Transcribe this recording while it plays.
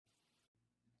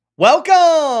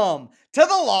Welcome to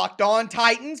the Locked On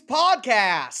Titans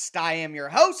podcast. I am your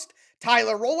host,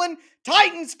 Tyler Rowland.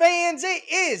 Titans fans, it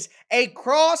is a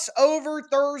crossover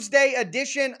Thursday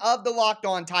edition of the Locked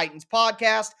On Titans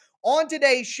podcast. On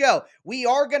today's show, we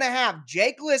are going to have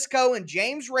Jake Liscow and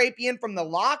James Rapian from the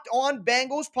Locked On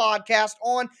Bengals podcast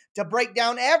on to break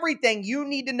down everything you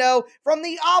need to know from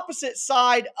the opposite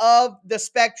side of the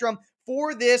spectrum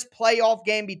for this playoff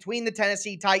game between the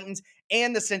Tennessee Titans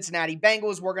and the Cincinnati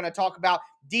Bengals. We're going to talk about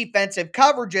defensive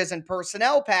coverages and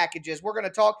personnel packages. We're going to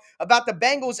talk about the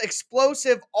Bengals'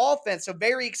 explosive offense. So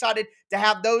very excited to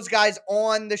have those guys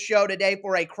on the show today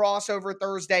for a crossover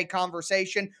Thursday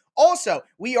conversation. Also,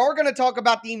 we are going to talk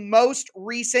about the most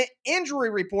recent injury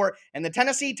report, and the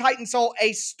Tennessee Titans saw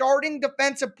a starting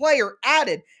defensive player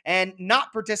added and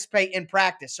not participate in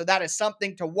practice. So that is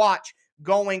something to watch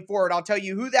going forward. I'll tell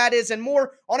you who that is and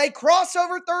more on a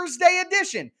crossover Thursday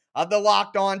edition of the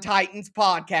Locked On Titans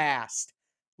podcast.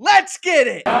 Let's get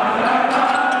it! You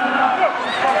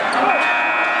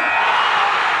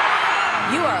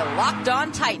are Locked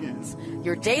On Titans,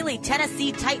 your daily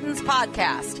Tennessee Titans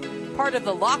podcast, part of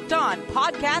the Locked On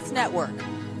Podcast Network,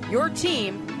 your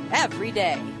team every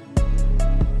day.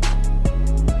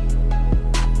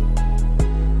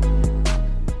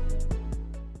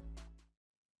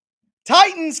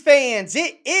 Titans fans,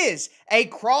 it is a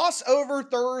crossover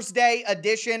Thursday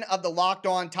edition of the Locked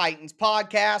On Titans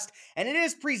podcast, and it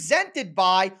is presented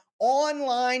by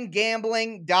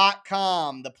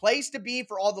OnlineGambling.com, the place to be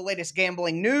for all the latest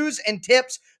gambling news and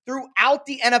tips throughout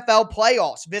the NFL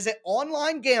playoffs. Visit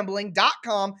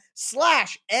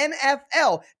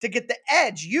OnlineGambling.com/NFL to get the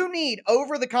edge you need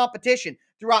over the competition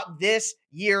throughout this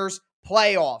year's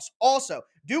playoffs. Also,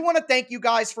 do want to thank you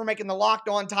guys for making the Locked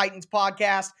On Titans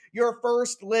podcast your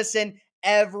first listen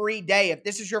every day. If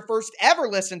this is your first ever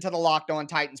listen to the Locked On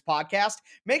Titans podcast,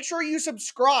 make sure you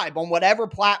subscribe on whatever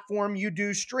platform you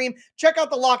do stream. Check out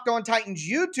the Locked On Titans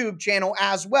YouTube channel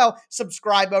as well.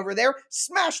 Subscribe over there.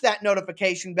 Smash that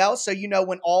notification bell so you know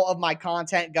when all of my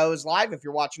content goes live. If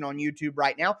you're watching on YouTube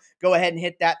right now, go ahead and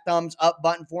hit that thumbs up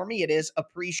button for me. It is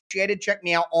appreciated. Check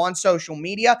me out on social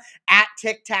media at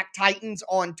Tic Tac Titans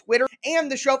on Twitter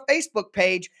and the show Facebook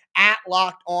page at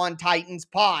Locked On Titans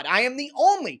Pod. I am the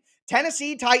only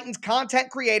Tennessee Titans content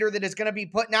creator that is going to be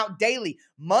putting out daily,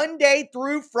 Monday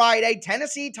through Friday,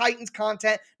 Tennessee Titans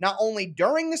content, not only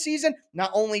during the season,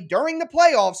 not only during the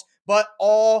playoffs, but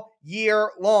all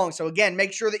year long. So again,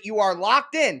 make sure that you are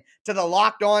locked in to the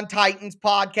Locked On Titans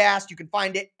podcast. You can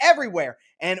find it everywhere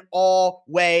and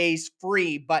always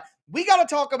free. But we got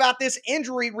to talk about this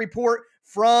injury report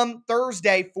from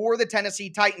Thursday for the Tennessee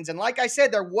Titans. And like I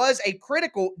said, there was a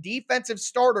critical defensive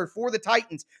starter for the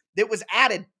Titans that was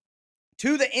added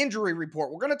to the injury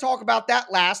report. We're going to talk about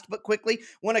that last, but quickly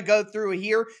want to go through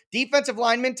here. Defensive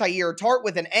lineman Tyler Tart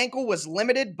with an ankle was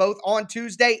limited both on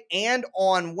Tuesday and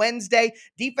on Wednesday.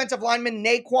 Defensive lineman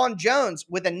Naquan Jones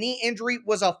with a knee injury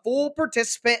was a full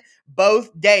participant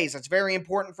both days. That's very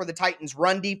important for the Titans'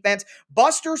 run defense.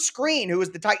 Buster Skrine, who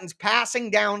is the Titans' passing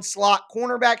down slot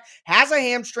cornerback, has a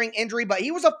hamstring injury, but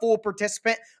he was a full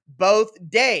participant both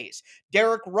days.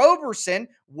 Derek Roberson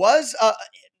was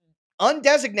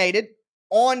undesignated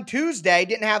on Tuesday,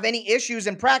 didn't have any issues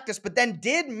in practice, but then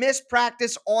did miss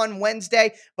practice on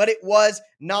Wednesday, but it was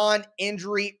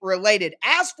non-injury related.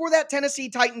 As for that Tennessee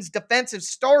Titans defensive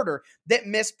starter that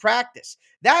missed practice,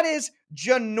 that is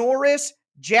Janoris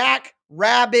Jack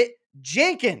Rabbit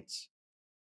Jenkins.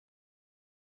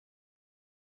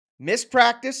 Missed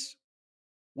practice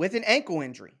with an ankle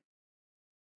injury.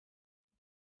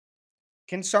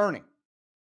 Concerning.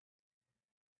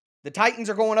 The Titans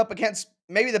are going up against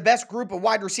maybe the best group of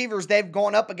wide receivers they've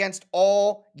gone up against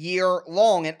all year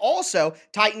long. And also,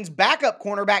 Titans backup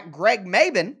cornerback Greg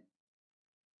Maben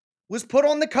was put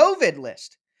on the COVID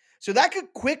list. So that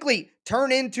could quickly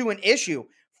turn into an issue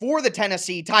for the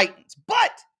Tennessee Titans.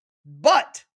 But,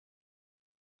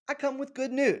 I come with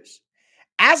good news.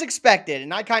 As expected,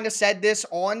 and I kind of said this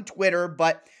on Twitter,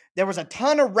 but there was a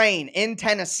ton of rain in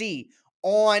Tennessee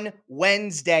on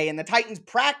Wednesday, and the Titans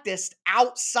practiced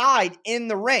outside in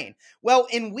the rain. Well,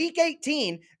 in Week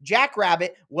 18, Jack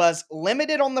Rabbit was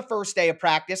limited on the first day of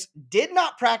practice, did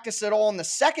not practice at all on the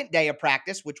second day of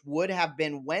practice, which would have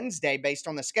been Wednesday based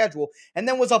on the schedule, and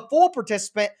then was a full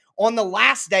participant on the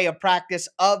last day of practice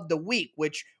of the week,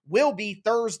 which will be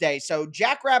Thursday. So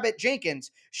Jack Rabbit Jenkins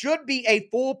should be a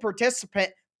full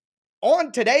participant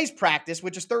on today's practice,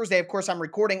 which is Thursday. Of course, I'm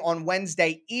recording on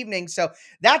Wednesday evening. So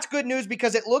that's good news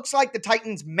because it looks like the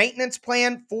Titans' maintenance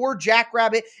plan for Jack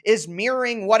Rabbit is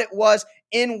mirroring what it was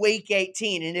in Week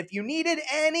 18. And if you needed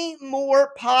any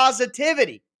more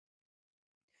positivity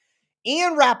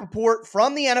Ian Rappaport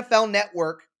from the NFL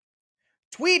Network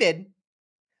tweeted,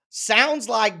 "Sounds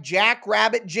like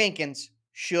Jackrabbit Jenkins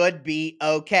should be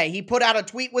okay." He put out a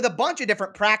tweet with a bunch of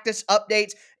different practice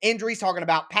updates, injuries, talking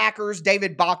about Packers,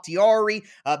 David Bakhtiari,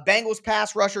 Bengals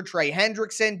pass rusher Trey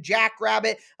Hendrickson,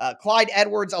 Jackrabbit, Clyde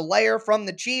Edwards-Helaire from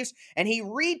the Chiefs, and he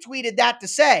retweeted that to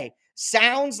say,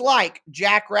 "Sounds like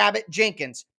Jackrabbit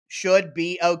Jenkins should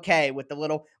be okay," with the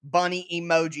little bunny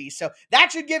emoji. So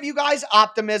that should give you guys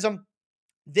optimism.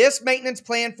 This maintenance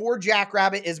plan for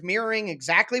Jackrabbit is mirroring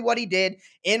exactly what he did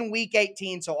in Week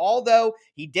 18. So although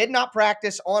he did not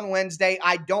practice on Wednesday,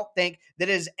 I don't think that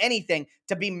is anything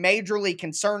to be majorly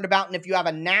concerned about. And if you have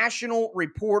a national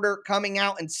reporter coming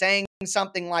out and saying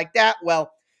something like that,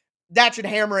 well, that should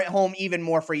hammer it home even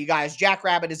more for you guys.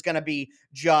 Jackrabbit is going to be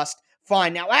just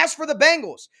fine. Now, as for the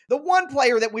Bengals, the one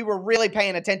player that we were really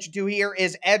paying attention to here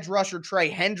is edge rusher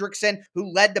Trey Hendrickson,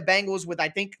 who led the Bengals with, I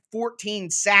think,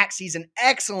 14 sacks. He's an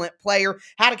excellent player,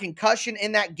 had a concussion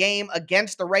in that game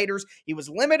against the Raiders. He was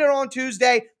limited on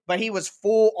Tuesday, but he was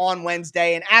full on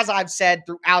Wednesday. And as I've said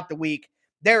throughout the week,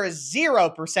 there is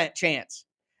 0% chance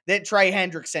that Trey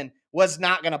Hendrickson was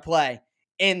not going to play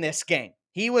in this game.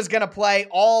 He was going to play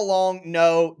all along,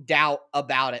 no doubt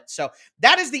about it. So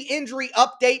that is the injury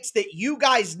updates that you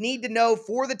guys need to know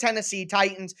for the Tennessee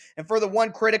Titans and for the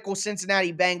one critical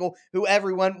Cincinnati Bengal who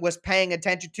everyone was paying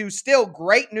attention to. Still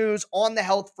great news on the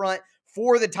health front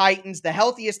for the Titans, the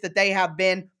healthiest that they have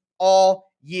been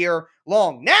all year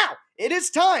long. Now, it is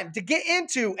time to get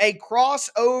into a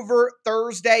crossover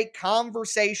Thursday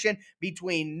conversation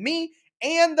between me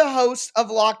and the hosts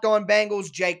of Locked On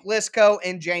Bengals, Jake Liscow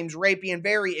and James Rapien.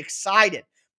 Very excited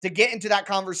to get into that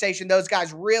conversation. Those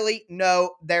guys really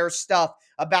know their stuff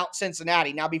about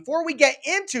Cincinnati. Now, before we get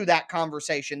into that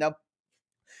conversation, though,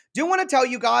 do want to tell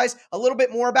you guys a little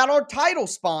bit more about our title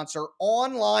sponsor,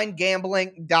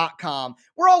 OnlineGambling.com.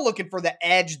 We're all looking for the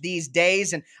edge these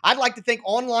days, and I'd like to thank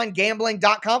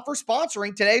OnlineGambling.com for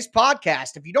sponsoring today's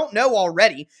podcast. If you don't know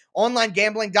already,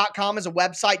 OnlineGambling.com is a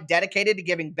website dedicated to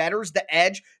giving bettors the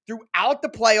edge throughout the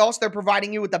playoffs. They're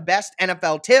providing you with the best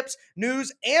NFL tips,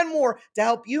 news, and more to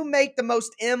help you make the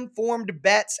most informed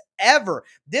bets ever.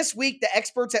 This week, the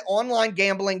experts at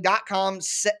OnlineGambling.com,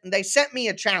 they sent me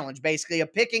a challenge, basically,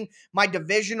 of picking my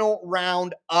divisional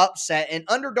round upset, an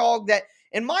underdog that,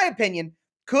 in my opinion,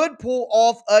 could pull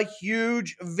off a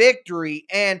huge victory.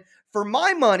 And for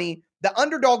my money, the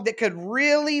underdog that could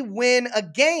really win a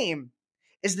game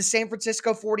is the San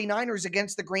Francisco 49ers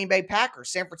against the Green Bay Packers.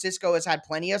 San Francisco has had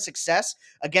plenty of success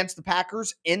against the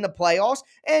Packers in the playoffs.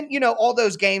 And, you know, all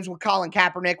those games with Colin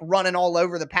Kaepernick running all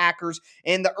over the Packers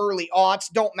in the early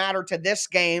aughts don't matter to this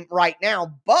game right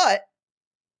now. But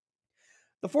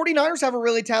the 49ers have a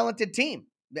really talented team.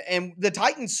 And the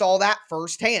Titans saw that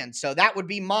firsthand. So that would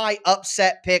be my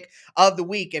upset pick of the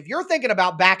week. If you're thinking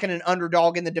about backing an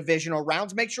underdog in the divisional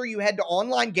rounds, make sure you head to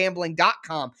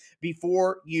OnlineGambling.com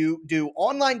before you do.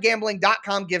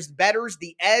 OnlineGambling.com gives bettors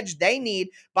the edge they need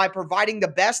by providing the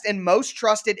best and most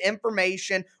trusted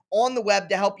information on the web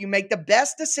to help you make the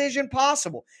best decision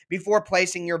possible before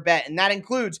placing your bet. And that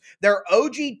includes their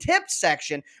OG tips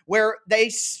section, where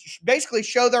they basically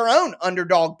show their own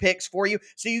underdog picks for you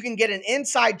so you can get an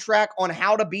inside track on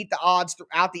how to beat the odds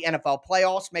throughout the NFL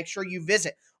playoffs. Make sure you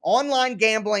visit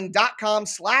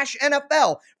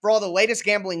OnlineGambling.com/NFL for all the latest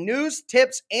gambling news,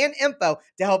 tips, and info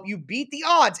to help you beat the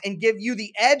odds and give you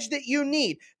the edge that you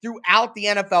need throughout the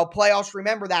NFL playoffs.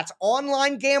 Remember, that's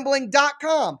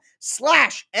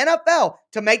OnlineGambling.com/NFL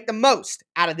to make the most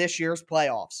out of this year's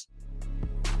playoffs.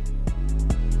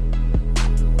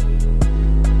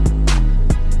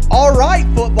 All right,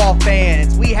 football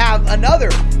fans, we have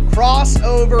another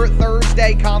crossover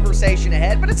Thursday conversation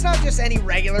ahead, but it's not just any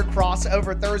regular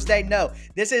crossover Thursday. No,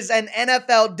 this is an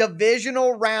NFL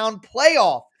divisional round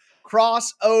playoff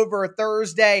crossover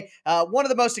Thursday. One of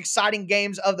the most exciting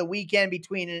games of the weekend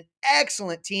between an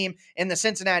excellent team in the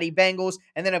Cincinnati Bengals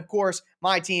and then, of course,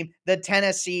 my team, the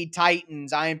Tennessee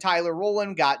Titans. I am Tyler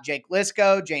Rowland, got Jake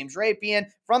Liscow, James Rapien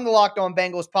from the Locked On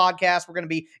Bengals podcast. We're going to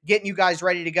be getting you guys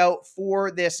ready to go for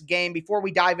this game. Before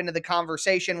we dive into the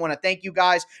conversation, I want to thank you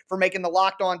guys for making the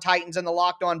Locked On Titans and the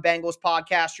Locked On Bengals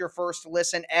podcast your first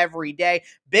listen every day.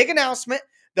 Big announcement.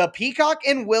 The Peacock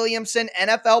and Williamson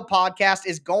NFL podcast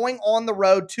is going on the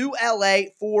road to LA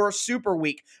for Super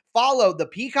Week. Follow the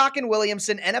Peacock and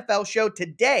Williamson NFL show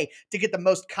today to get the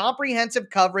most comprehensive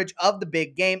coverage of the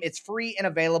big game. It's free and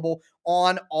available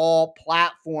on all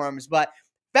platforms. But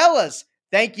fellas,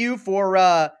 thank you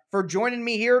for joining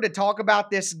me here to talk about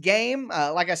this game.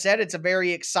 Like I said, it's a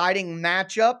very exciting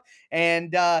matchup.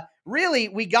 And really,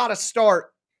 we got to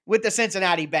start with the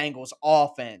Cincinnati Bengals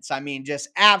offense. I mean, just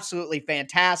absolutely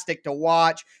fantastic to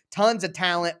watch. Tons of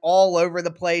talent all over the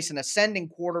place, an ascending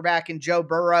quarterback in Joe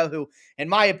Burrow, who, in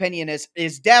my opinion,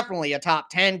 is definitely a top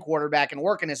 10 quarterback and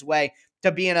working his way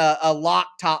to being a lock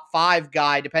top 5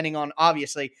 guy, depending on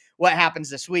obviously what happens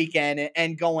this weekend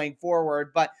and going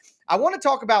forward. But I want to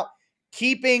talk about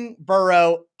keeping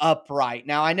Burrow upright.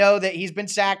 Now, I know that he's been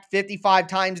sacked 55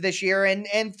 times this year,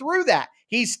 and through that,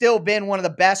 he's still been one of the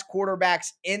best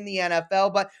quarterbacks in the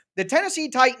NFL. But the Tennessee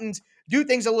Titans do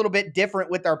things a little bit different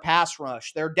with their pass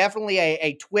rush. They're definitely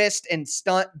a twist and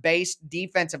stunt-based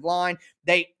defensive line.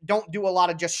 They don't do a lot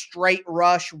of just straight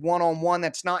rush one-on-one.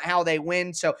 That's not how they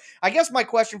win. So I guess my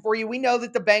question for you, we know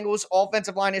that the Bengals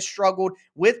offensive line has struggled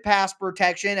with pass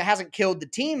protection. It hasn't killed the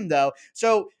team, though.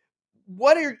 So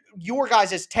what are your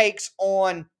guys' takes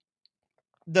on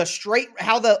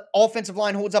how the offensive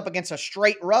line holds up against a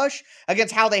straight rush,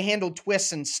 against how they handle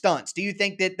twists and stunts? Do you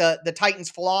think that the Titans'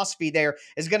 philosophy there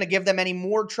is going to give them any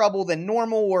more trouble than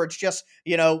normal, or it's just,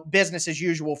 business as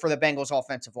usual for the Bengals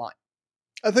offensive line?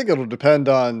 I think it'll depend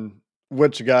on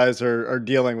which guys are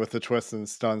dealing with the twists and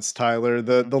stunts, Tyler.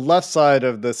 The Mm-hmm. the left side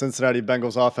of the Cincinnati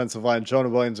Bengals offensive line, Jonah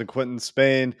Williams and Quentin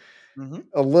Spain, Mm-hmm.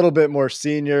 a little bit more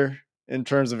senior in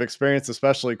terms of experience,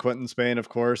 especially Quentin Spain, of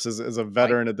course, is a Right.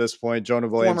 veteran at this point. Jonah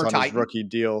Williams Former on his Titan. rookie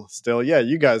deal still. Yeah,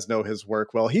 you guys know his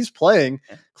work well. He's playing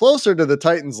Yeah. closer to the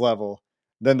Titans level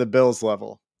than the Bills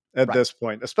level at Right. this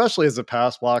point, especially as a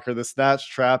pass blocker. The snatch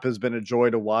trap has been a joy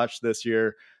to watch this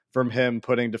year from him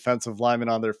putting defensive linemen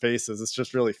on their faces. It's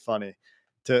just really funny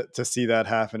to see that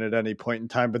happen at any point in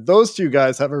time. But those two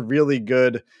guys have a really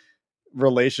good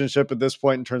relationship at this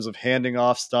point in terms of handing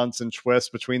off stunts and twists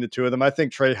between the two of them. I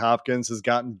think Trey Hopkins has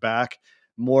gotten back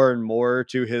more and more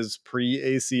to his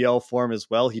pre-ACL form as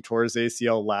well. He tore his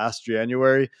ACL last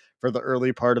January for the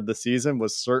early part of the season,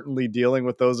 was certainly dealing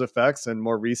with those effects, and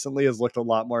more recently has looked a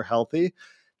lot more healthy.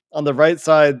 On the right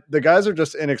side, the guys are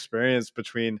just inexperienced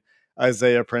between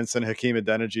Isaiah Prince and Hakeem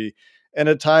Adeniji. And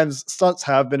at times, stunts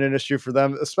have been an issue for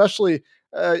them, especially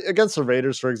against the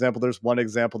Raiders, for example. There's one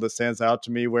example that stands out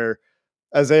to me where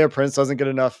Isaiah Prince doesn't get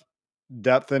enough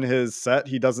depth in his set.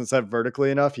 He doesn't set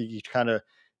vertically enough. He kind of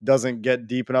doesn't get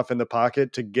deep enough in the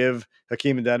pocket to give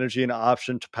Hakeem Adeniji an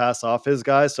option to pass off his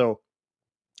guy. So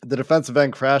the defensive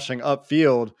end crashing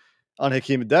upfield on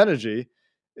Hakeem Adeniji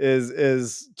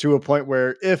is to a point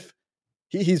where if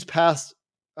he's past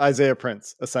Isaiah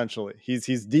Prince, essentially.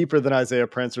 He's deeper than Isaiah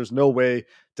Prince. There's no way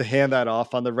to hand that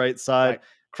off on the right side. Right.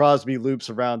 Crosby loops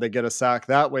around, they get a sack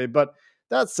that way. But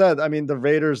that said, I mean, the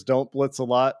Raiders don't blitz a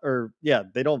lot, or yeah,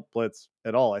 they don't blitz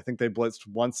at all. I think they blitzed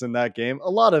once in that game.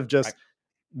 A lot of Right. just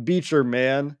beat your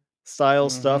man style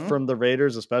stuff Mm-hmm. from the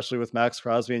Raiders, especially with Max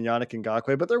Crosby and Yannick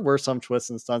Ngakoue, but there were some twists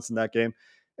and stunts in that game.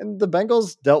 And the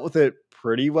Bengals dealt with it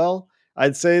pretty well.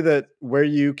 I'd say that where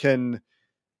you can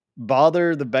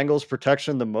bother the Bengals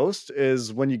protection the most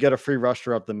is when you get a free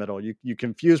rusher up the middle. You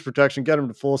confuse protection, get them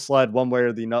to full slide one way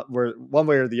or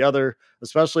the other,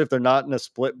 especially if they're not in a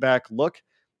split back look,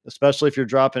 especially if you're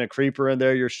dropping a creeper in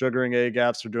there, you're sugaring A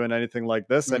gaps or doing anything like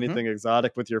this, Mm-hmm. anything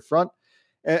exotic with your front.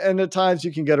 And at times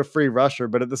you can get a free rusher,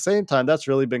 but at the same time, that's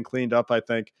really been cleaned up, I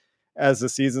think, as the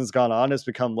season's gone on. It's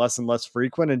become less and less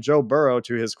frequent. And Joe Burrow,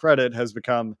 to his credit, has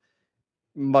become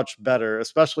much better,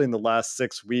 especially in the last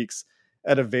 6 weeks,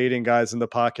 at evading guys in the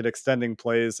pocket, extending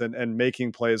plays, and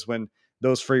making plays when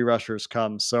those free rushers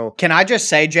come. So Can I just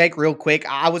say, Jake, real quick?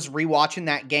 I was rewatching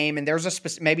that game, and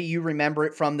there's maybe you remember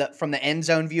it from the end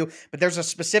zone view, but there's a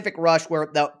specific rush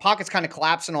where the pocket's kind of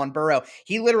collapsing on Burrow.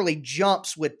 He literally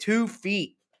jumps with 2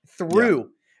 feet yeah, through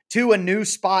to a new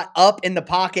spot up in the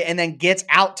pocket, and then gets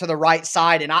out to the right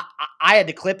side. And I had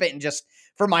to clip it and just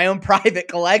for my own private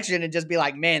collection and just be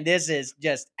like, man, this is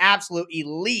just absolute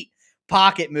elite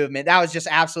pocket movement. That was just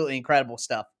absolutely incredible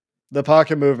stuff. the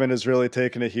pocket movement has really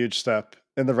taken a huge step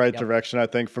in the right Yep. direction. I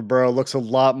think for Burrow, looks a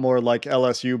lot more like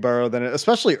LSU Burrow than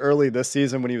especially early this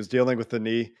season when he was dealing with the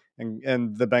knee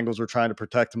and the Bengals were trying to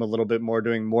protect him a little bit more,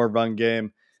 doing more run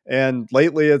game. And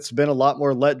lately, it's been a lot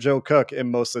more let Joe cook in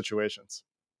most situations.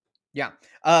 Yeah.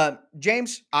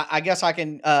 James, I guess I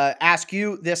can ask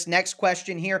you this next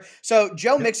question here. So,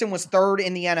 Joe Yep. Mixon was third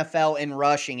in the NFL in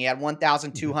rushing. He had Mhm.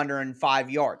 1,205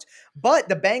 yards. But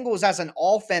the Bengals, as an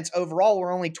offense overall,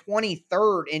 were only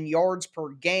 23rd in yards per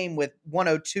game with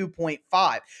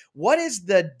 102.5. What is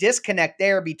the disconnect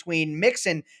there between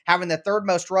Mixon having the third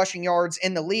most rushing yards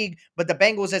in the league, but the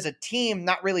Bengals as a team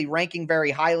not really ranking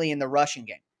very highly in the rushing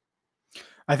game?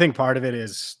 I think part of it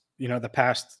is,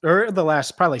 the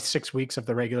last probably 6 weeks of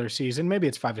the regular season. Maybe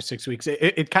it's 5 to 6 weeks.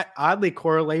 It kind of oddly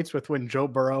correlates with when Joe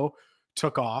Burrow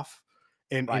took off.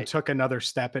 and Right. took another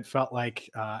step. It felt like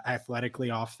athletically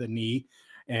off the knee,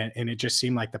 and it just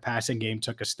seemed like the passing game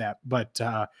took a step. But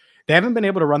they haven't been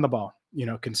able to run the ball,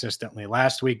 consistently.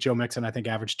 Last week, Joe Mixon, I think,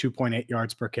 averaged 2.8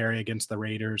 yards per carry against the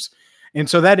Raiders. And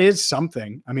so that is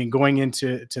something. I mean, going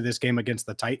into this game against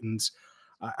the Titans,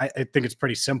 I think it's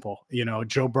pretty simple.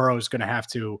 Joe Burrow is going to have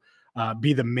to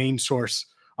be the main source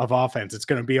of offense. It's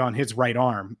going to be on his right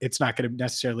arm. It's not going to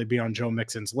necessarily be on Joe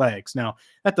Mixon's legs. Now,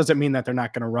 that doesn't mean that they're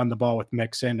not going to run the ball with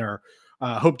Mixon or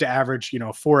hope to average,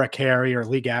 4 a carry or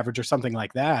league average or something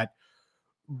like that.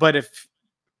 But if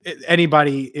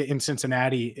anybody in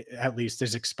Cincinnati, at least,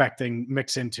 is expecting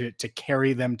Mixon to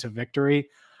carry them to victory,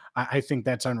 I think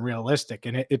that's unrealistic.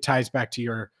 And it ties back to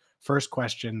your first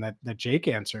question that Jake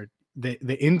answered.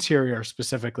 The interior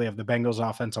specifically of the Bengals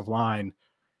offensive line,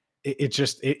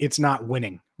 it's not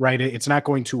winning, right? It's not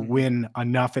going to win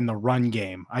enough in the run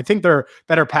game. I think they're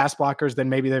better pass blockers than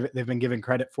maybe they've been given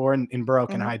credit for, and Burrow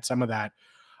can hide some of that.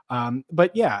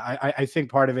 But yeah, I think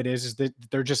part of it is that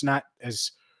they're just not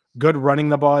as good running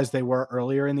the ball as they were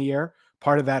earlier in the year.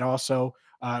 Part of that also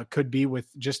could be with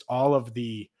just all of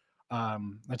the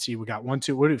let's see, we got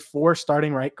 4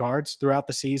 starting right guards throughout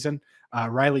the season.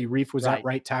 Riley Reif was at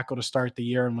right tackle to start the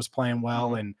year and was playing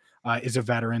well and is a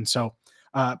veteran. So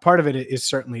part of it is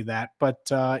certainly that, but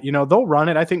they'll run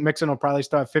it. I think Mixon will probably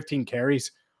still have 15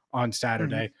 carries on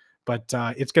Saturday, but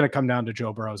it's going to come down to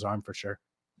Joe Burrow's arm for sure.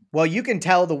 Well, you can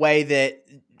tell the way that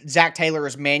Zach Taylor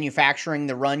is manufacturing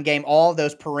the run game, all of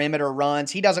those perimeter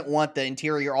runs. He doesn't want the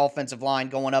interior offensive line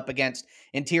going up against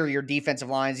interior defensive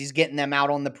lines. He's getting them out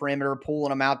on the perimeter, pulling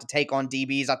them out to take on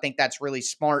DBs. I think that's really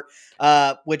smart,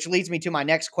 which leads me to my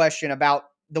next question about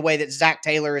the way that Zach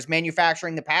Taylor is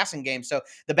manufacturing the passing game. So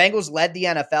the Bengals led the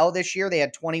NFL this year. They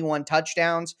had 21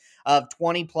 touchdowns of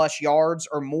 20-plus yards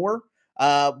or more.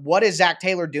 What is Zach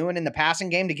Taylor doing in the passing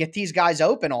game to get these guys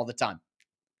open all the time?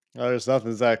 Oh, there's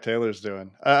nothing Zach Taylor's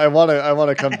doing. I want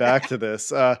to come back to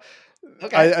this.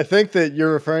 Okay. I think that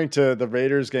you're referring to the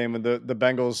Raiders game when the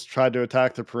Bengals tried to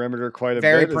attack the perimeter quite a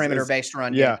Very bit. perimeter-based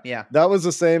run game. Yeah. That was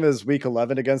the same as week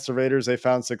 11 against the Raiders. They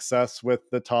found success with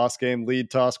the toss game,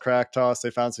 lead toss, crack toss.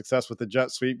 They found success with the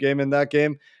jet sweep game in that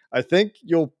game. I think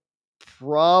you'll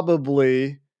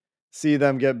probably see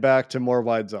them get back to more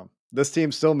wide zone. This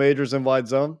team still majors in wide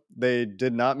zone. They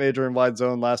did not major in wide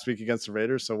zone last week against the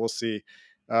Raiders, so we'll see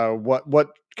what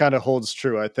kind of holds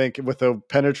true. I think with a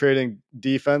penetrating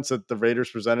defense that the Raiders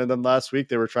presented them last week,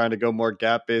 they were trying to go more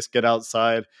gap based, get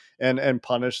outside and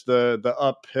punish the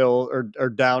uphill or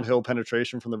downhill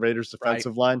penetration from the Raiders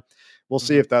defensive line. We'll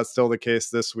see if that's still the case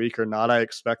this week or not. I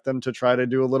expect them to try to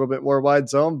do a little bit more wide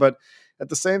zone, but at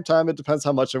the same time, it depends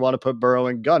how much they want to put Burrow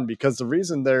in gun, because the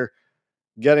reason they're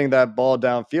getting that ball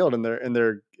downfield and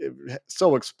they're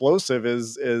so explosive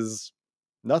is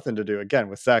nothing to do again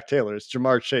with Zach Taylor. It's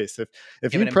Jamar Chase.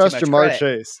 If you press Jamar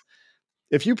Chase,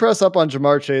 if you press up on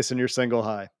Jamar Chase and you're single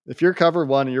high, if you're cover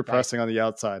one and you're pressing on the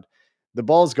outside, the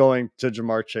ball's going to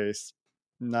Jamar Chase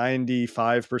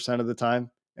 95% of the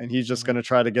time, and he's just going to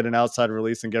try to get an outside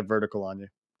release and get vertical on you.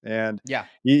 And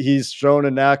he's shown a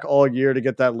knack all year to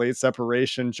get that late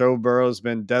separation. Joe Burrow's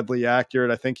been deadly accurate.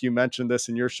 I think you mentioned this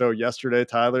in your show yesterday,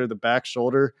 Tyler, the back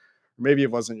shoulder. Maybe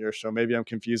it wasn't your show. Maybe I'm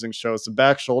confusing shows. The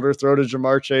back shoulder throw to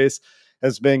Jamar Chase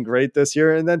has been great this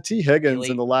year. And then T. Higgins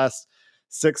in the last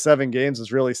 6-7 games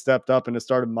has really stepped up and has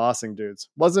started mossing dudes.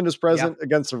 Wasn't as present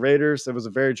against the Raiders. It was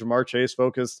a very Jamar Chase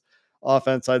focused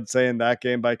offense, I'd say, in that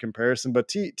game by comparison. But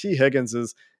T. Higgins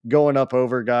is going up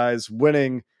over guys,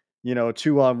 winning,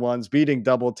 2-on-1s, beating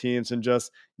double teams, and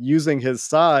just using his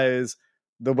size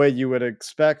the way you would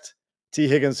expect T.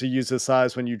 Higgins to use his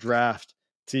size when you draft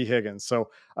T. Higgins. So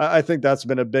I think that's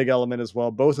been a big element as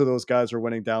well. Both of those guys are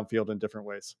winning downfield in different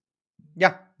ways.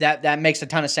 Yeah, that makes a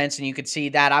ton of sense, and you could see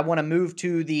that. I want to move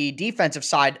to the defensive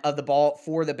side of the ball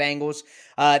for the Bengals.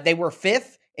 They were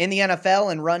 5th in the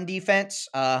NFL in run defense,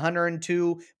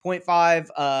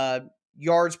 102.5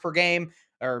 yards per game,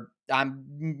 or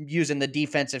I'm using the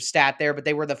defensive stat there, but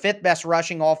they were the 5th best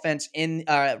rushing defense in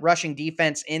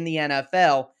the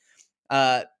NFL.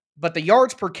 But the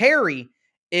yards per carry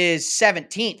is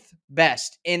 17th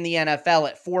best in the NFL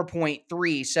at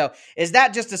 4.3. So is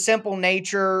that just a simple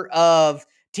nature of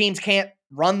teams can't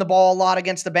run the ball a lot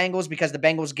against the Bengals because the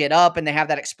Bengals get up and they have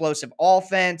that explosive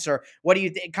offense? Or what do you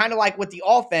think? Kind of like with the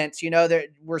offense,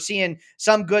 we're seeing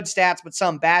some good stats, but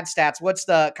some bad stats. What's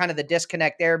the kind of the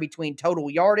disconnect there between total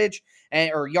yardage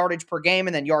or yardage per game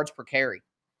and then yards per carry?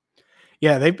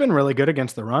 Yeah, they've been really good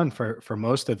against the run for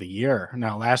most of the year.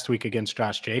 Now, last week against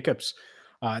Josh Jacobs,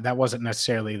 that wasn't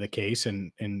necessarily the case,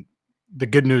 and the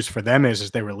good news for them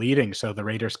is they were leading, so the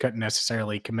Raiders couldn't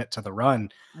necessarily commit to the run.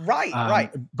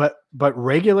 Right. But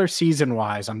regular season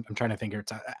wise, I'm trying to think here.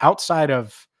 It's outside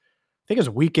of, I think it was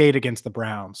week 8 against the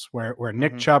Browns, where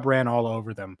Nick Chubb ran all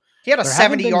over them. He had a There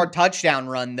haven't 70-yard been- touchdown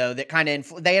run, though, that kind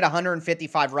of they had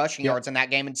 155 rushing Yep. yards in that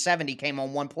game, and 70 came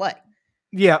on one play.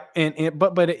 Yeah,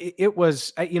 but it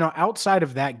was, outside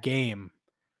of that game,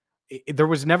 there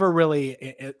was never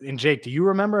really. And Jake, do you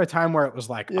remember a time where it was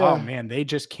like, oh Yeah. man, they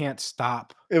just can't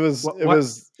stop? It was What- it what-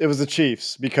 was it was the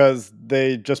Chiefs because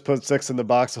they just put 6 in the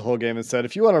box the whole game and said,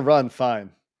 if you want to run, fine,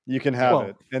 you can have Well,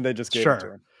 it, and they just gave it to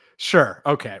Sure. him. Sure.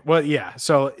 Okay. Well, yeah.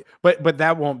 So, but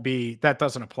that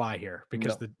doesn't apply here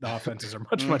because No. the offenses are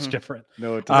much different.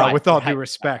 No, it doesn't. Right, With all due right.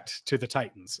 respect to the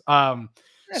Titans.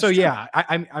 That's So true. yeah,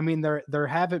 I mean there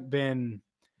haven't been,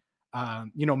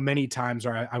 many times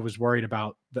where I was worried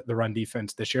about the run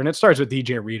defense this year, and it starts with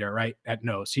DJ Reader right at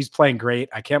nose. He's playing great.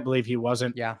 I can't believe he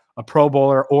wasn't Yeah. a Pro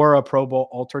Bowler or a Pro Bowl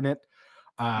alternate.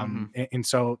 Mm-hmm. And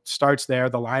so starts there.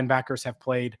 The linebackers have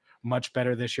played much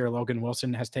better this year. Logan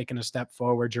Wilson has taken a step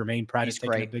forward. Jermaine Pratt He's has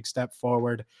taken a great. big step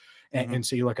forward. Mhm. And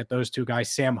so you look at those two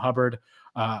guys. Sam Hubbard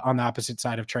on the opposite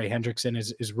side of Trey Hendrickson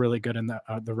is really good in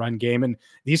the run game. And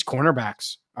these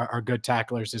cornerbacks are good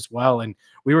tacklers as well. And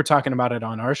we were talking about it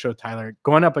on our show, Tyler,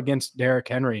 going up against Derrick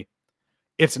Henry.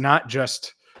 It's not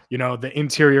just, the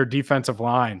interior defensive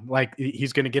line. Like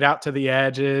he's going to get out to the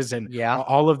edges and Yeah.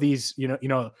 all of these,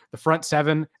 the front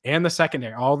 7 and the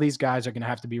secondary, all these guys are going to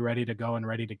have to be ready to go and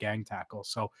ready to gang tackle.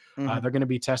 So Mhm. they're going to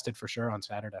be tested for sure on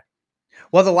Saturday.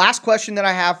 Well, the last question that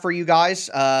I have for you guys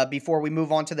before we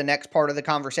move on to the next part of the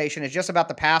conversation is just about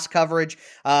the pass coverage.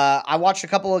 I watched a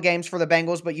couple of games for the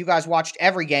Bengals, but you guys watched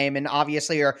every game and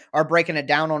obviously are breaking it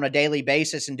down on a daily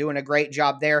basis and doing a great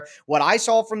job there. What I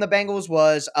saw from the Bengals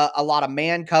was a lot of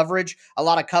man coverage, a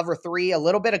lot of cover 3, a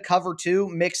little bit of cover 2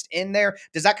 mixed in there.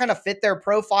 Does that kind of fit their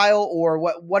profile, or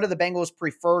what do the Bengals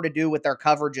prefer to do with their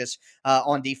coverages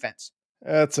on defense?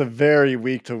 That's a very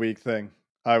week to week thing,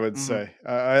 I would Mhm. say.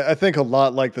 I think a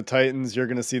lot like the Titans, you're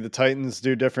going to see the Titans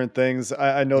do different things.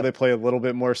 I know Yep. they play a little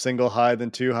bit more single high than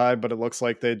two high, but it looks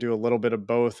like they do a little bit of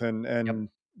both. And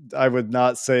I would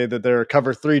not say that they're a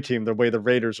cover 3 team the way the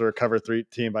Raiders are a cover 3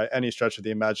 team by any stretch of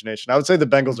the imagination. I would say the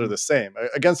Bengals are Mhm. the same.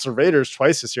 Against the Raiders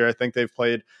twice this year, I think they've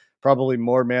played probably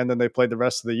more man than they played the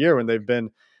rest of the year when they've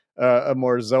been a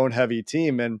more zone heavy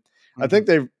team. And I think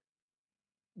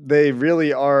they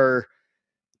really are.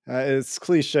 It's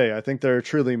cliche. I think they're a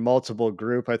truly multiple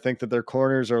group. I think that their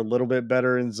corners are a little bit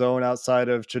better in zone outside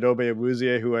of Chidobe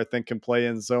Awuzie, who I think can play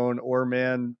in zone or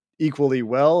man equally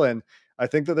well. And I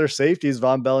think that their safeties,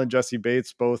 Von Bell and Jesse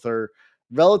Bates, both are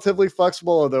relatively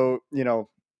flexible, although,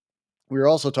 we were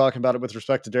also talking about it with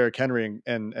respect to Derrick Henry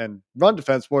and run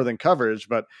defense more than coverage.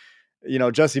 But,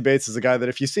 Jesse Bates is a guy that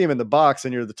if you see him in the box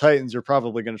and you're the Titans, you're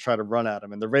probably going to try to run at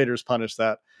him. And the Raiders punish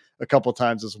that a couple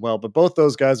times as well. But both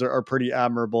those guys are pretty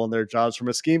admirable in their jobs. From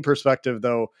a scheme perspective,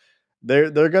 though,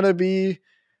 they're going to be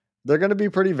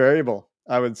pretty variable,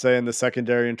 I would say, in the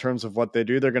secondary in terms of what they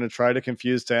do. They're going to try to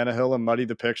confuse Tannehill and muddy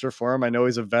the picture for him. I know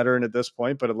he's a veteran at this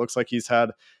point, but it looks like he's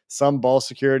had some ball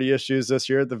security issues this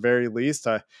year at the very least.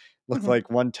 I looked like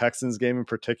one Texans game in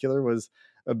particular was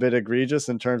a bit egregious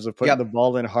in terms of putting the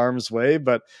ball in harm's way.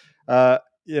 But, I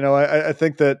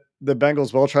think that the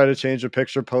Bengals will try to change the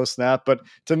picture post snap. But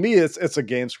to me, it's a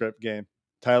game script game.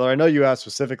 Tyler, I know you asked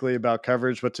specifically about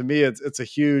coverage, but to me, it's a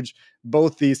huge,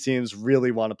 both these teams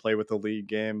really want to play with the lead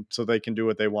game so they can do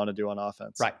what they want to do on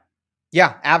offense. Right.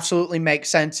 Yeah, absolutely makes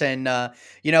sense. And,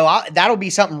 that'll be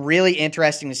something really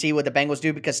interesting to see what the Bengals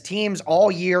do, because teams all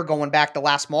year, going back the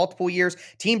last multiple years,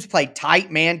 teams play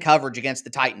tight man coverage against the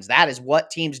Titans. That is what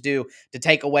teams do to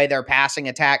take away their passing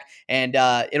attack. And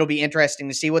it'll be interesting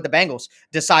to see what the Bengals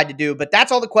decide to do. But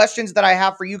that's all the questions that I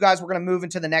have for you guys. We're going to move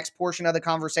into the next portion of the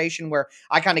conversation where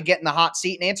I kind of get in the hot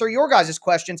seat and answer your guys'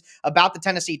 questions about the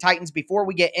Tennessee Titans. Before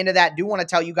we get into that, I do want to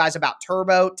tell you guys about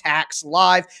TurboTax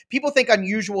Live. People think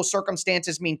unusual circumstances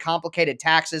mean complicated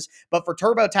taxes, but for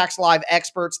TurboTax Live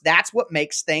experts, that's what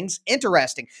makes things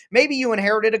interesting. Maybe you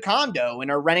inherited a condo and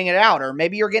are renting it out, or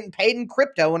maybe you're getting paid in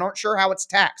crypto and aren't sure how it's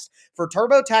taxed. For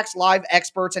TurboTax Live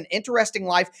experts, an interesting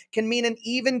life can mean an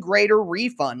even greater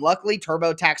refund. Luckily,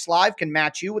 TurboTax Live can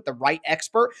match you with the right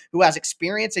expert who has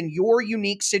experience in your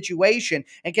unique situation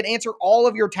and can answer all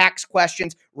of your tax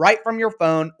questions right from your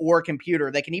phone or computer.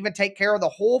 They can even take care of the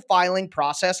whole filing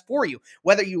process for you.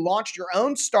 Whether you launched your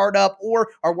own startup or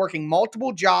are working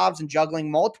multiple jobs and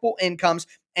juggling multiple incomes,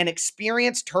 an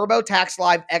experienced TurboTax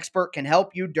Live expert can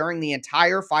help you during the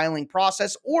entire filing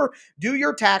process or do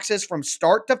your taxes from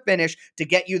start to finish to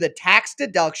get you the tax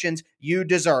deductions you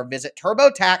deserve. Visit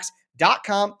TurboTax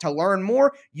TurboTax.com to learn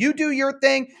more. You do your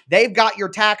thing. They've got your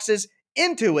taxes.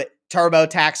 Intuit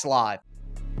TurboTax Live.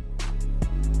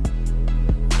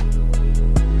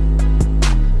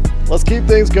 Let's keep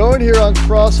things going here on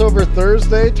Crossover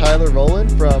Thursday. Tyler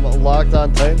Rowland from Locked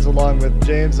On Titans, along with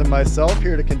James and myself,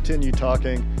 here to continue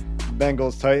talking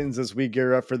Bengals Titans as we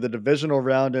gear up for the divisional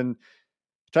round. And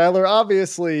Tyler,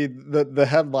 obviously the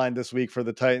headline this week for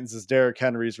the Titans is Derrick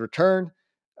Henry's return.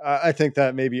 I think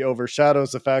that maybe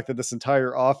overshadows the fact that this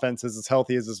entire offense is as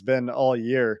healthy as it's been all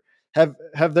year. Have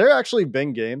there actually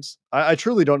been games? I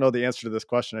truly don't know the answer to this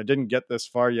question. I didn't get this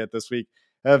far yet this week.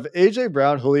 Have AJ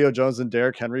Brown, Julio Jones, and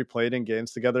Derrick Henry played in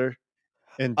games together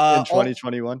in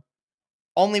 2021?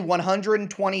 Only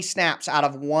 120 snaps out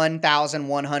of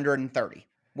 1,130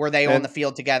 were they on And the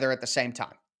field together at the same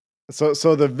time.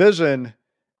 so the vision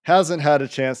hasn't had a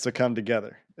chance to come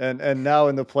together. And now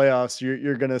in the playoffs,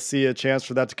 you're going to see a chance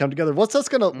for that to come together. What's that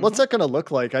going to look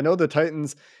like? I know the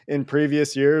Titans in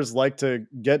previous years like to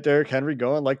get Derrick Henry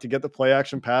going, like to get the play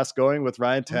action pass going with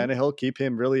Ryan Tannehill, keep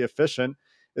him really efficient.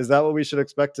 Is that what we should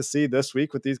expect to see this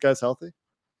week with these guys healthy?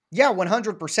 Yeah,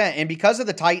 100%. And because of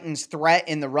the Titans' threat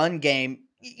in the run game,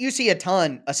 you see a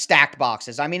ton of stacked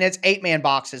boxes. I mean, it's 8-man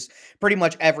boxes pretty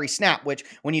much every snap, which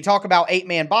when you talk about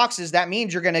 8-man boxes, that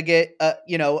means you're going to get a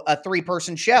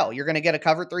 3-person shell. You're going to get a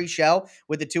cover 3 shell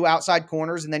with the 2 outside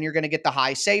corners, and then you're going to get the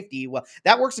high safety. Well,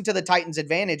 that works into the Titans'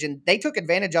 advantage, and they took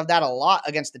advantage of that a lot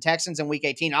against the Texans in Week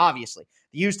 18, obviously.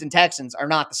 The Houston Texans are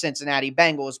not the Cincinnati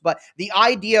Bengals, but the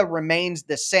idea remains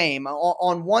the same.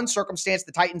 On one circumstance,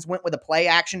 the Titans went with a play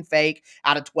action fake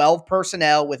out of 12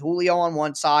 personnel with Julio on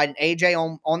one side and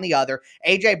AJ on the other.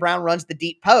 AJ Brown runs the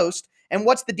deep post. And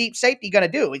what's the deep safety going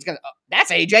to do? He's going to,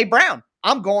 that's AJ Brown.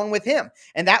 I'm going with him.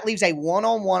 And that leaves a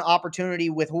one-on-one opportunity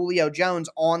with Julio Jones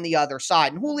on the other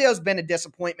side. And Julio's been a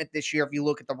disappointment this year if you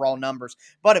look at the raw numbers.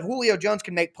 But if Julio Jones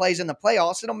can make plays in the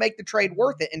playoffs, it'll make the trade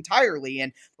worth it entirely.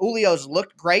 And Julio's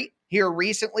looked great here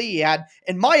recently. He had,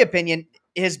 in my opinion,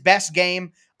 his best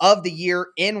game of the year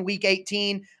in Week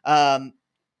 18.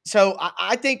 So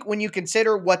I think when you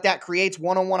consider what that creates,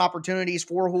 one-on-one opportunities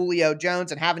for Julio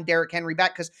Jones and having Derrick Henry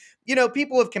back, because,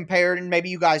 people have compared, and maybe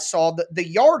you guys saw the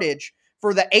yardage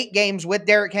for the 8 games with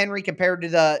Derrick Henry compared to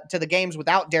the games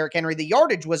without Derrick Henry. The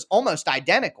yardage was almost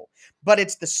identical, but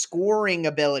it's the scoring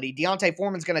ability. D'Onta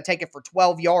Foreman's going to take it for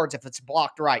 12 yards if it's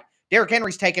blocked right. Derrick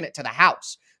Henry's taking it to the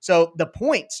house. So the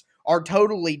points are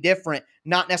totally different,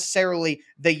 not necessarily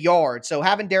the yard. So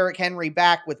having Derrick Henry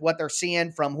back with what they're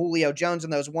seeing from Julio Jones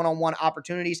and those one-on-one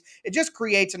opportunities, it just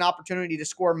creates an opportunity to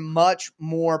score much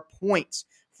more points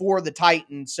for the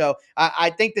Titans. So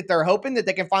I think that they're hoping that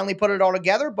they can finally put it all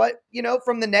together. But,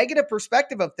 from the negative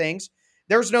perspective of things,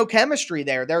 there's no chemistry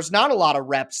there. There's not a lot of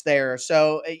reps there.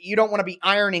 So you don't want to be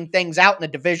ironing things out in a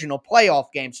divisional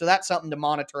playoff game. So that's something to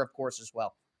monitor, of course, as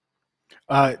well.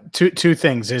 Two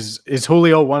things. Is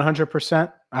Julio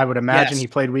 100%? I would imagine Yes. he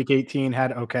played Week 18,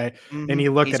 had okay. And he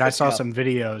looked I saw some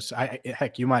videos.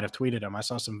 Heck, you might have tweeted him. I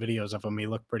saw some videos of him. He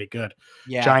looked pretty good.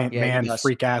 Yeah, Giant yeah, man,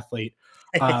 freak athlete.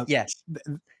 Yes.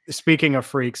 Speaking of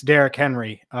freaks, Derrick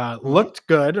Henry looked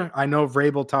good. I know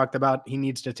Vrabel talked about he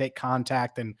needs to take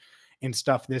contact and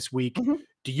stuff this week.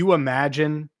 Do you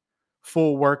imagine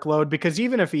full workload? Because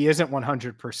even if he isn't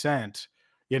 100%,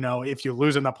 if you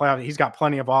lose in the playoff, he's got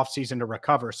plenty of offseason to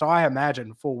recover. So I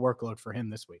imagine full workload for him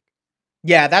this week.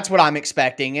 Yeah, that's what I'm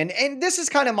expecting. And this is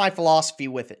kind of my philosophy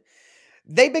with it.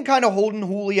 They've been kind of holding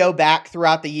Julio back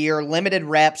throughout the year, limited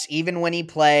reps, even when he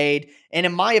played. And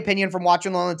in my opinion, from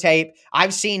watching on the tape,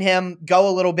 I've seen him go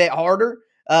a little bit harder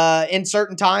in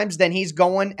certain times than he's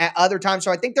going at other times.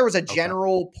 So I think there was a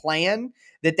general plan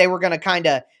that they were going to kind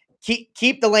of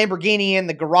keep the Lamborghini in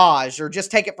the garage or just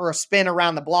take it for a spin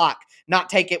around the block, not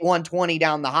take it 120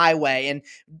 down the highway. And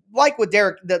like with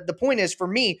Derrick, the point is for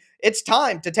me, it's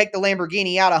time to take the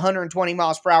Lamborghini out 120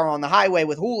 miles per hour on the highway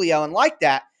with Julio. And like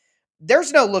that,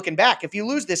 there's no looking back. If you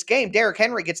lose this game, Derrick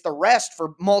Henry gets the rest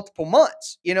for multiple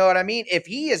months. You know what I mean? If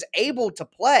he is able to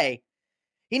play,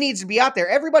 he needs to be out there.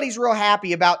 Everybody's real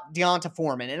happy about D'Onta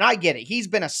Foreman, and I get it. He's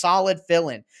been a solid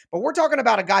fill-in. But we're talking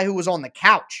about a guy who was on the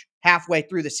couch halfway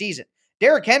through the season.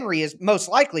 Derrick Henry is most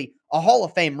likely a Hall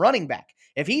of Fame running back.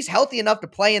 If he's healthy enough to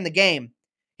play in the game,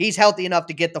 he's healthy enough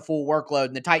to get the full workload,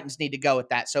 and the Titans need to go with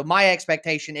that. So my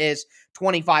expectation is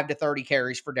 25 to 30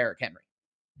 carries for Derrick Henry.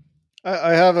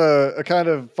 I have a kind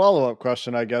of follow-up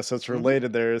question, I guess, that's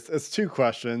related there. It's 2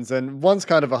 questions, and one's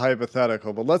kind of a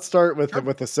hypothetical, but let's start with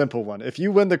a simple one. If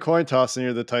you win the coin toss and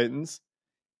you're the Titans,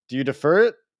 do you defer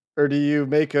it, or do you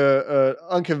make a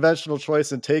unconventional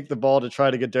choice and take the ball to try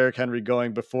to get Derrick Henry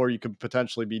going before you could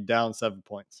potentially be down 7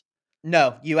 points?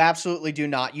 No, you absolutely do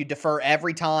not. You defer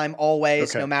every time,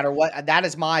 always, no Okay, matter what. That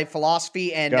is my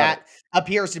philosophy, and got it. that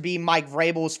appears to be Mike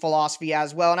Vrabel's philosophy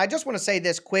as well. And I just want to say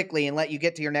this quickly and let you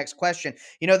get to your next question.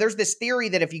 There's this theory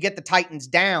that if you get the Titans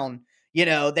down,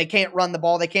 they can't run the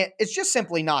ball. They can't. It's just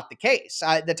simply not the case.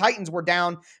 The Titans were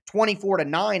down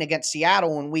 24-9 against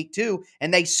Seattle in week 2,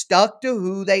 and they stuck to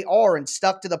who they are and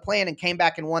stuck to the plan and came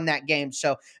back and won that game.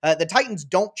 So the Titans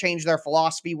don't change their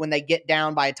philosophy when they get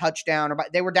down by a touchdown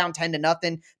they were down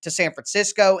 10-0 to San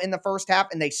Francisco in the first half,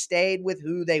 and they stayed with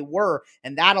who they were,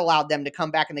 and that allowed them to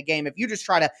come back in the game. If you just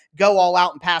try to go all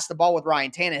out and pass the ball with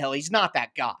Ryan Tannehill, he's not that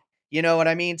guy. You know what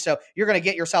I mean? So you're going to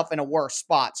get yourself in a worse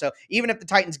spot. So even if the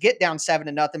Titans get down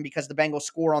 7-0 because the Bengals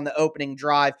score on the opening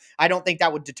drive, I don't think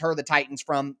that would deter the Titans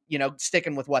from,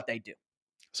 sticking with what they do.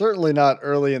 Certainly not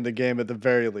early in the game at the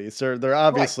very least. There Right.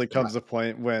 obviously Right. comes a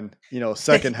point when,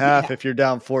 second half, Yeah. if you're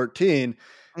down 14,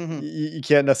 Hmm. you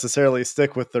can't necessarily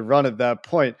stick with the run at that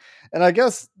point. And I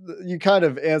guess you kind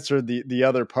of answered the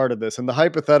other part of this. And the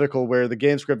hypothetical where the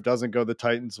game script doesn't go the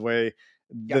Titans' way,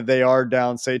 Yeah. that they are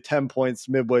down, say, 10 points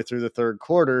midway through the third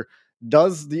quarter.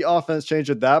 Does the offense change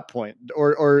at that point?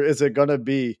 Or is it going to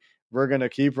be, we're going to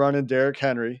keep running Derrick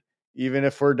Henry, even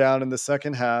if we're down in the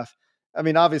second half? I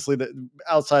mean, obviously,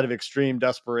 outside of extreme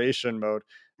desperation mode,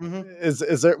 Hmm. is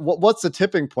there what's the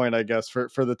tipping point, I guess,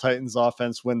 for the Titans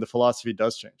offense when the philosophy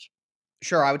does change?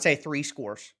 Sure. I would say 3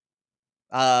 scores.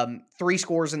 3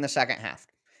 scores in the second half.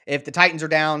 If the Titans are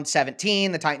down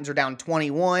 17, the Titans are down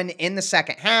 21 in the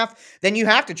second half, then you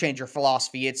have to change your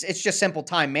philosophy. It's just simple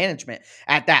time management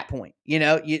at that point.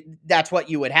 That's what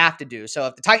you would have to do. So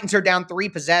if the Titans are down 3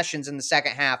 possessions in the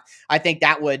second half, I think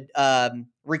that would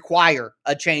require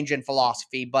a change in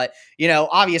philosophy. But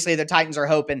obviously the Titans are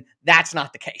hoping that's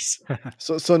not the case.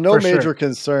 So no For sure. major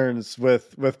concerns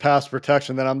with pass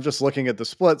protection. Then I'm just looking at the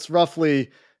splits, roughly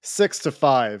 6 to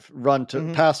 5 run to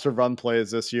Hmm. pass to run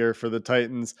plays this year for the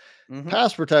Titans. Hmm.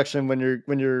 Pass protection when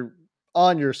you're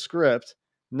on your script,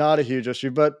 not a huge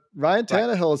issue. But Ryan Right.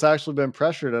 Tannehill has actually been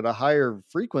pressured at a higher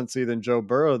frequency than Joe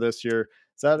Burrow this year.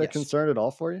 Is that a Yes. concern at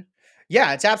all for you?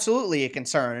 Yeah, it's absolutely a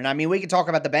concern. And I mean, we can talk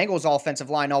about the Bengals offensive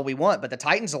line all we want, but the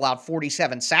Titans allowed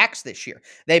 47 sacks this year.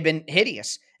 They've been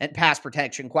hideous at pass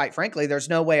protection, quite frankly. There's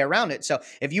no way around it. So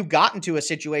if you got into a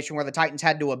situation where the Titans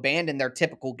had to abandon their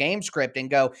typical game script and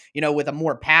go, with a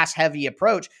more pass heavy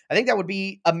approach, I think that would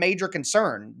be a major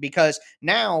concern because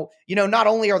now, not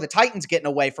only are the Titans getting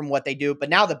away from what they do, but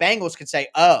now the Bengals could say,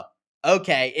 oh,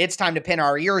 okay, it's time to pin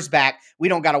our ears back. We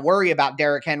don't got to worry about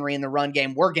Derrick Henry in the run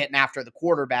game. We're getting after the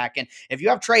quarterback. And if you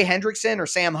have Trey Hendrickson or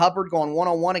Sam Hubbard going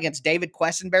one-on-one against David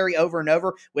Quessenberry over and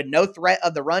over with no threat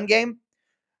of the run game,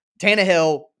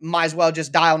 Tannehill might as well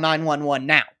just dial 911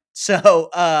 now. So,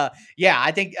 yeah,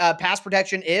 I think pass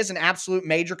protection is an absolute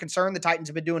major concern. The Titans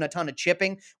have been doing a ton of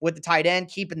chipping with the tight end,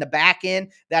 keeping the back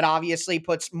end. That obviously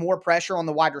puts more pressure on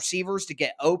the wide receivers to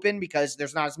get open because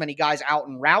there's not as many guys out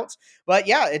in routes. But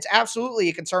yeah, it's absolutely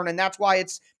a concern. And that's why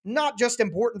it's not just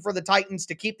important for the Titans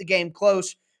to keep the game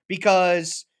close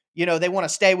because they want to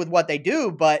stay with what they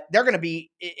do, but they're going to be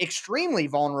extremely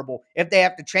vulnerable if they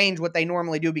have to change what they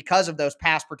normally do because of those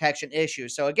pass protection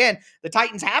issues. So again, the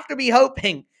Titans have to be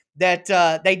hoping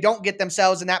that they don't get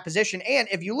themselves in that position. And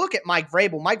if you look at Mike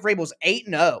Vrabel's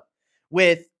 8-0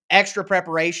 with extra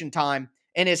preparation time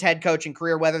in his head coaching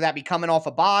career, whether that be coming off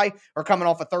a bye or coming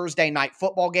off a Thursday night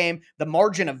football game. The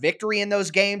margin of victory in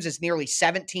those games is nearly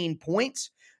 17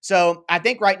 points. So I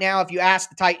think right now, if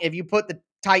you put the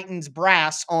Titans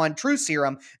brass on True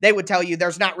Serum, they would tell you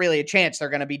there's not really a chance they're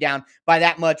going to be down by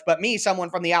that much. But me, someone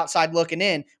from the outside looking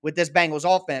in with this Bengals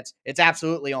offense, it's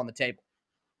absolutely on the table.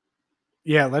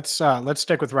 Yeah, let's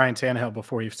stick with Ryan Tannehill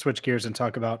before we switch gears and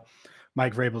talk about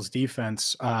Mike Vrabel's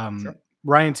defense. Sure.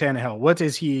 Ryan Tannehill, what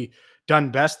has he done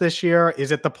best this year?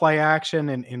 Is it the play action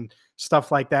and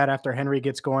stuff like that after Henry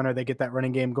gets going or they get that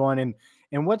running game going?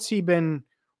 And what's he been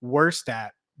worst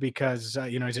at? Because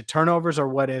is it turnovers or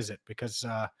what is it? Because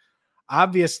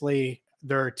obviously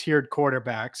they're tiered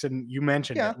quarterbacks, and you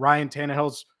mentioned Yeah. it. Ryan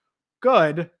Tannehill's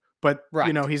good, but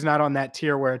Right. he's not on that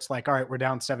tier where it's like, all right, we're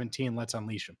down 17, let's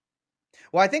unleash him.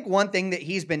 Well, I think one thing that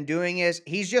he's been doing is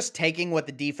he's just taking what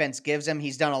the defense gives him.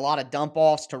 He's done a lot of dump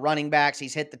offs to running backs.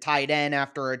 He's hit the tight end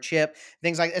after a chip,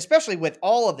 things like, especially with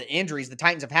all of the injuries the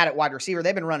Titans have had at wide receiver.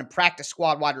 They've been running practice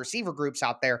squad wide receiver groups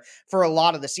out there for a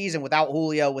lot of the season without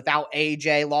Julio, without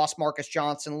AJ, lost Marcus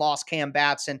Johnson, lost Cam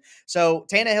Batson. So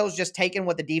Tannehill's just taking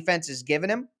what the defense is giving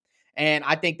him. And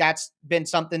I think that's been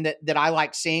something that I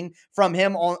like seeing from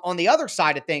him on the other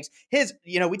side of things.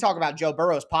 We talk about Joe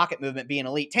Burrow's pocket movement being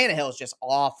elite. Tannehill is just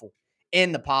awful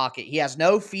in the pocket. He has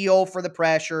no feel for the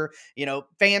pressure.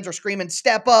 Fans are screaming,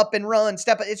 step up and run,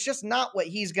 step up. It's just not what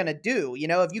he's going to do.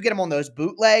 If you get him on those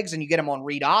bootlegs and you get him on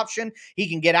read option, he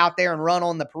can get out there and run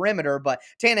on the perimeter. But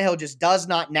Tannehill just does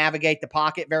not navigate the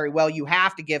pocket very well. You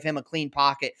have to give him a clean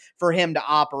pocket for him to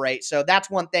operate. So that's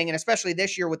one thing. And especially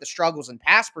this year with the struggles in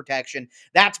pass protection,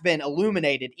 that's been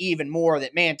illuminated even more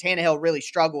that, man, Tannehill really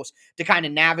struggles to kind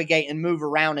of navigate and move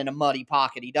around in a muddy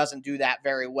pocket. He doesn't do that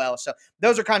very well. So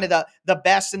those are kind of the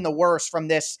best and the worst from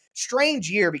this strange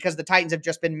year because the Titans have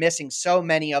just been missing so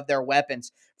many of their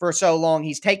weapons for so long.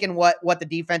 He's taken what the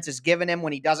defense has given him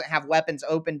when he doesn't have weapons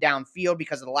open downfield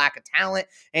because of the lack of talent,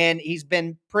 and he's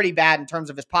been pretty bad in terms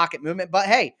of his pocket movement. But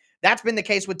hey, that's been the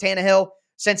case with Tannehill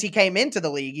since he came into the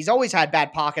league. He's always had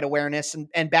bad pocket awareness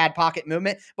and bad pocket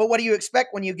movement. But what do you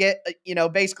expect when you get,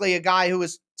 basically a guy who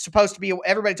is supposed to be,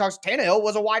 everybody talks, Tannehill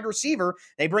was a wide receiver.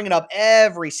 They bring it up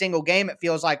every single game. It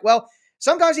feels like, well,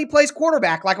 sometimes he plays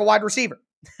quarterback like a wide receiver.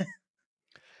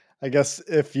 I guess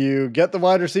if you get the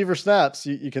wide receiver snaps,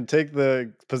 you can take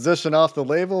the position off the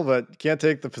label, but you can't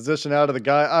take the position out of the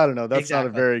guy. I don't know. That's not a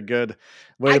very good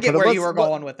way I to get put it. where you were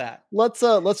going with that. Let's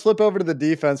flip over to the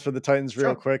defense for the Titans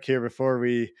real quick here before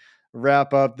we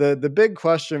wrap up. The big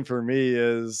question for me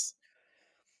is,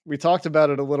 we talked about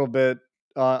it a little bit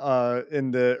in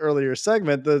the earlier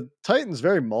segment. The Titans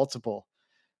very multiple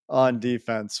on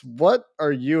defense. What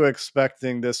are you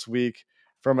expecting this week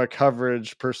from a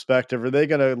coverage perspective? Are they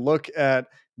going to look at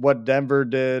what Denver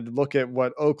did, look at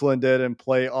what Oakland did and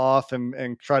play off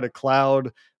and try to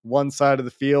cloud one side of the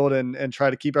field and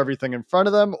try to keep everything in front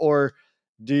of them? Or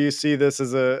do you see this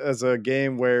as a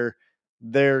game where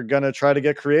they're going to try to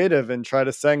get creative and try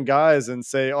to send guys and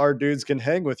say, our dudes can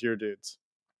hang with your dudes?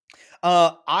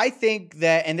 I think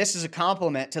that, and this is a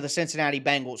compliment to the Cincinnati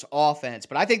Bengals offense,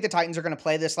 but I think the Titans are going to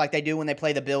play this like they do when they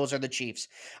play the Bills or the Chiefs.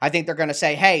 I think they're going to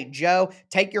say, hey, Joe,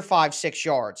 take your 5-6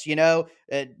 yards,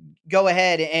 go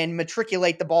ahead and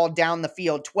matriculate the ball down the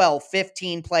field, 12,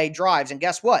 15 play drives. And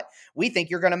guess what? We think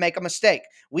you're going to make a mistake.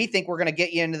 We think we're going to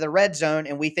get you into the red zone,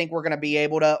 and we think we're going to be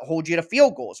able to hold you to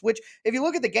field goals, which if you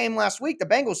look at the game last week, the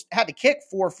Bengals had to kick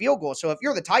 4 field goals. So if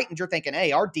you're the Titans, you're thinking,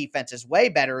 hey, our defense is way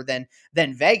better than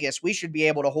Vegas. We should be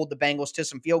able to hold the Bengals to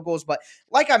some field goals. But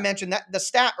like I mentioned, that the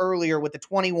stat earlier with the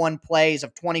 21 plays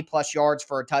of 20 plus yards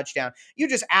for a touchdown, you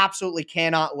just absolutely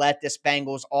cannot let this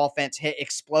Bengals offense hit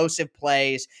explosive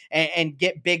plays and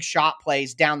get big shot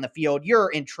plays down the field. You're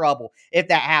in trouble if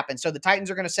that happens. So the Titans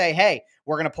are going to say, hey,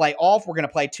 we're going to play off. We're going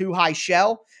to play too high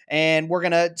shell, and we're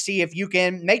going to see if you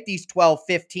can make these 12,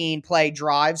 15 play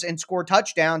drives and score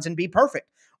touchdowns and be perfect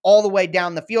all the way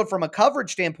down the field. From a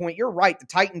coverage standpoint, you're right. The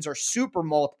Titans are super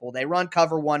multiple. They run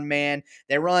cover one man.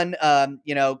 They run,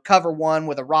 cover one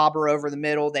with a robber over the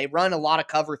middle. They run a lot of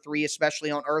cover 3,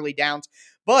 especially on early downs.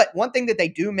 But one thing that they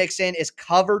do mix in is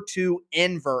cover 2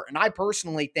 invert. And I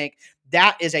personally think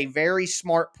that is a very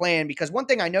smart plan, because one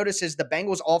thing I notice is the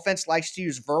Bengals offense likes to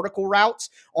use vertical routes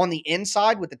on the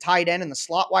inside with the tight end and the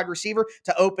slot wide receiver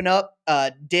to open up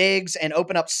digs and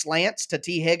open up slants to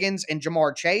T. Higgins and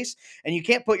Jamar Chase. And you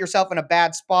can't put yourself in a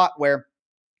bad spot where,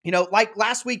 like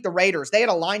last week, the Raiders, they had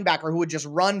a linebacker who would just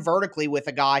run vertically with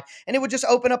a guy, and it would just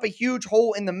open up a huge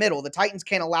hole in the middle. The Titans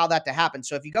can't allow that to happen.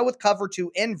 So if you go with cover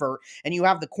 2 invert and you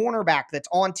have the cornerback that's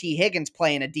on T. Higgins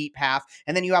playing a deep half,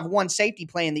 and then you have one safety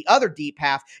playing the other deep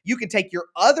half, you can take your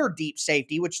other deep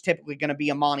safety, which is typically going to be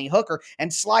Amani Hooker,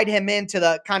 and slide him into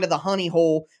the kind of the honey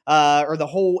hole or the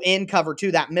hole in cover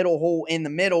 2, that middle hole in the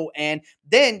middle. And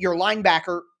then your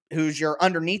linebacker, who's your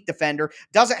underneath defender,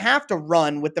 doesn't have to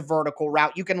run with the vertical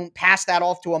route. You can pass that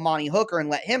off to Amani Hooker and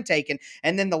let him take it.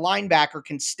 And then the linebacker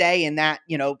can stay in that,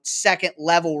 second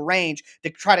level range to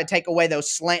try to take away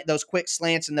those quick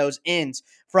slants and those ends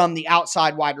from the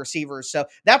outside wide receivers. So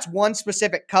that's one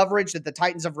specific coverage that the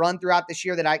Titans have run throughout this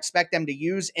year that I expect them to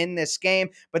use in this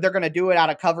game, but they're going to do it out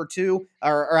of cover 2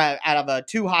 or out of a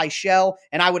too high shell.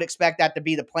 And I would expect that to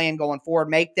be the plan going forward.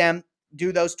 Make them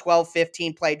do those 12,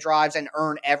 15 play drives and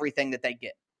earn everything that they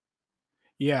get.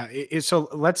 Yeah. So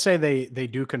let's say they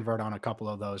do convert on a couple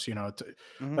of those,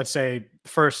 let's say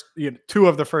first, 2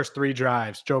 of the first 3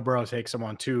 drives, Joe Burrow takes them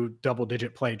on 2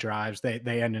 double-digit play drives. They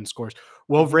end in scores.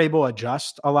 Will Vrabel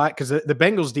adjust a lot? Because the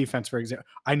Bengals defense, for example,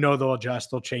 I know they'll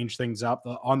adjust. They'll change things up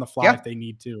on the fly if they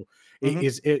need to.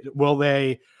 Will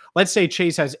they, let's say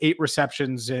Chase has 8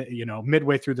 receptions,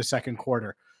 midway through the second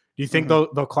quarter. Do you think they'll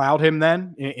cloud him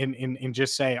then and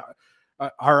just say,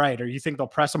 all right, or you think they'll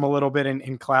press him a little bit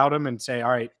and cloud him and say, all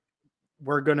right,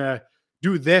 we're going to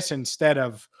do this instead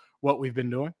of what we've been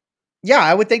doing? Yeah,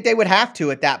 I would think they would have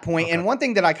to at that point. Okay. And one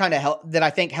thing that I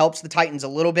think helps the Titans a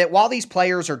little bit, while these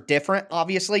players are different,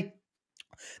 obviously,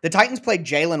 The Titans played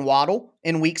Jalen Waddle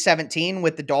in week 17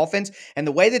 with the Dolphins, and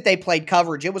the way that they played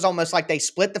coverage, it was almost like they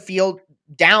split the field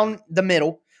down the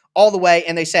middle all the way,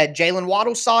 and they said, Jalen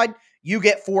Waddle's side, you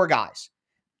get 4 guys.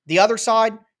 The other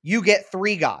side, you get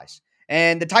 3 guys.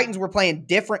 And the Titans were playing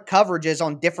different coverages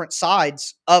on different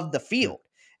sides of the field.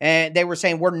 And they were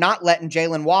saying, we're not letting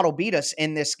Jalen Waddle beat us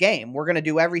in this game. We're going to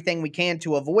do everything we can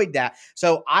to avoid that.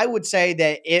 So I would say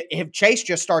that if Chase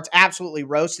just starts absolutely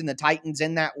roasting the Titans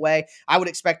in that way, I would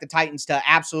expect the Titans to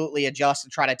absolutely adjust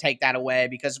and try to take that away,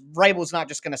 because Vrabel's not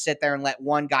just going to sit there and let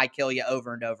one guy kill you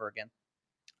over and over again.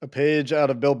 A page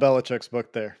out of Bill Belichick's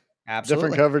book there. Absolutely.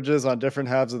 Different coverages on different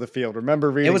halves of the field.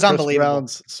 Remember reading was Chris unbelievable.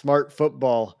 Brown's Smart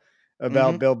Football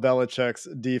about Bill Belichick's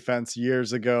defense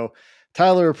years ago.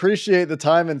 Tyler, appreciate the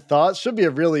time and thoughts. Should be a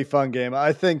really fun game.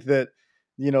 I think that,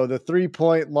 the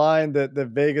 3-point line that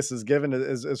Vegas has given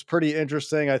is pretty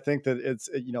interesting. I think that it's,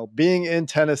 being in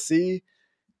Tennessee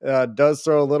does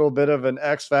throw a little bit of an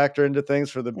X factor into things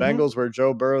for the Bengals, where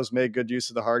Joe Burrow's made good use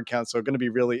of the hard count. So going to be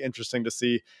really interesting to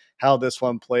see how this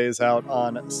one plays out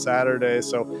on Saturday.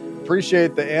 So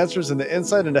appreciate the answers and the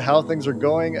insight into how things are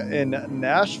going in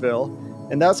Nashville.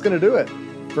 And that's going to do it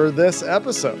for this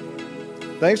episode.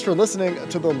 Thanks for listening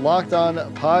to the Locked On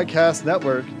Podcast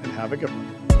Network, and have a good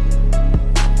one.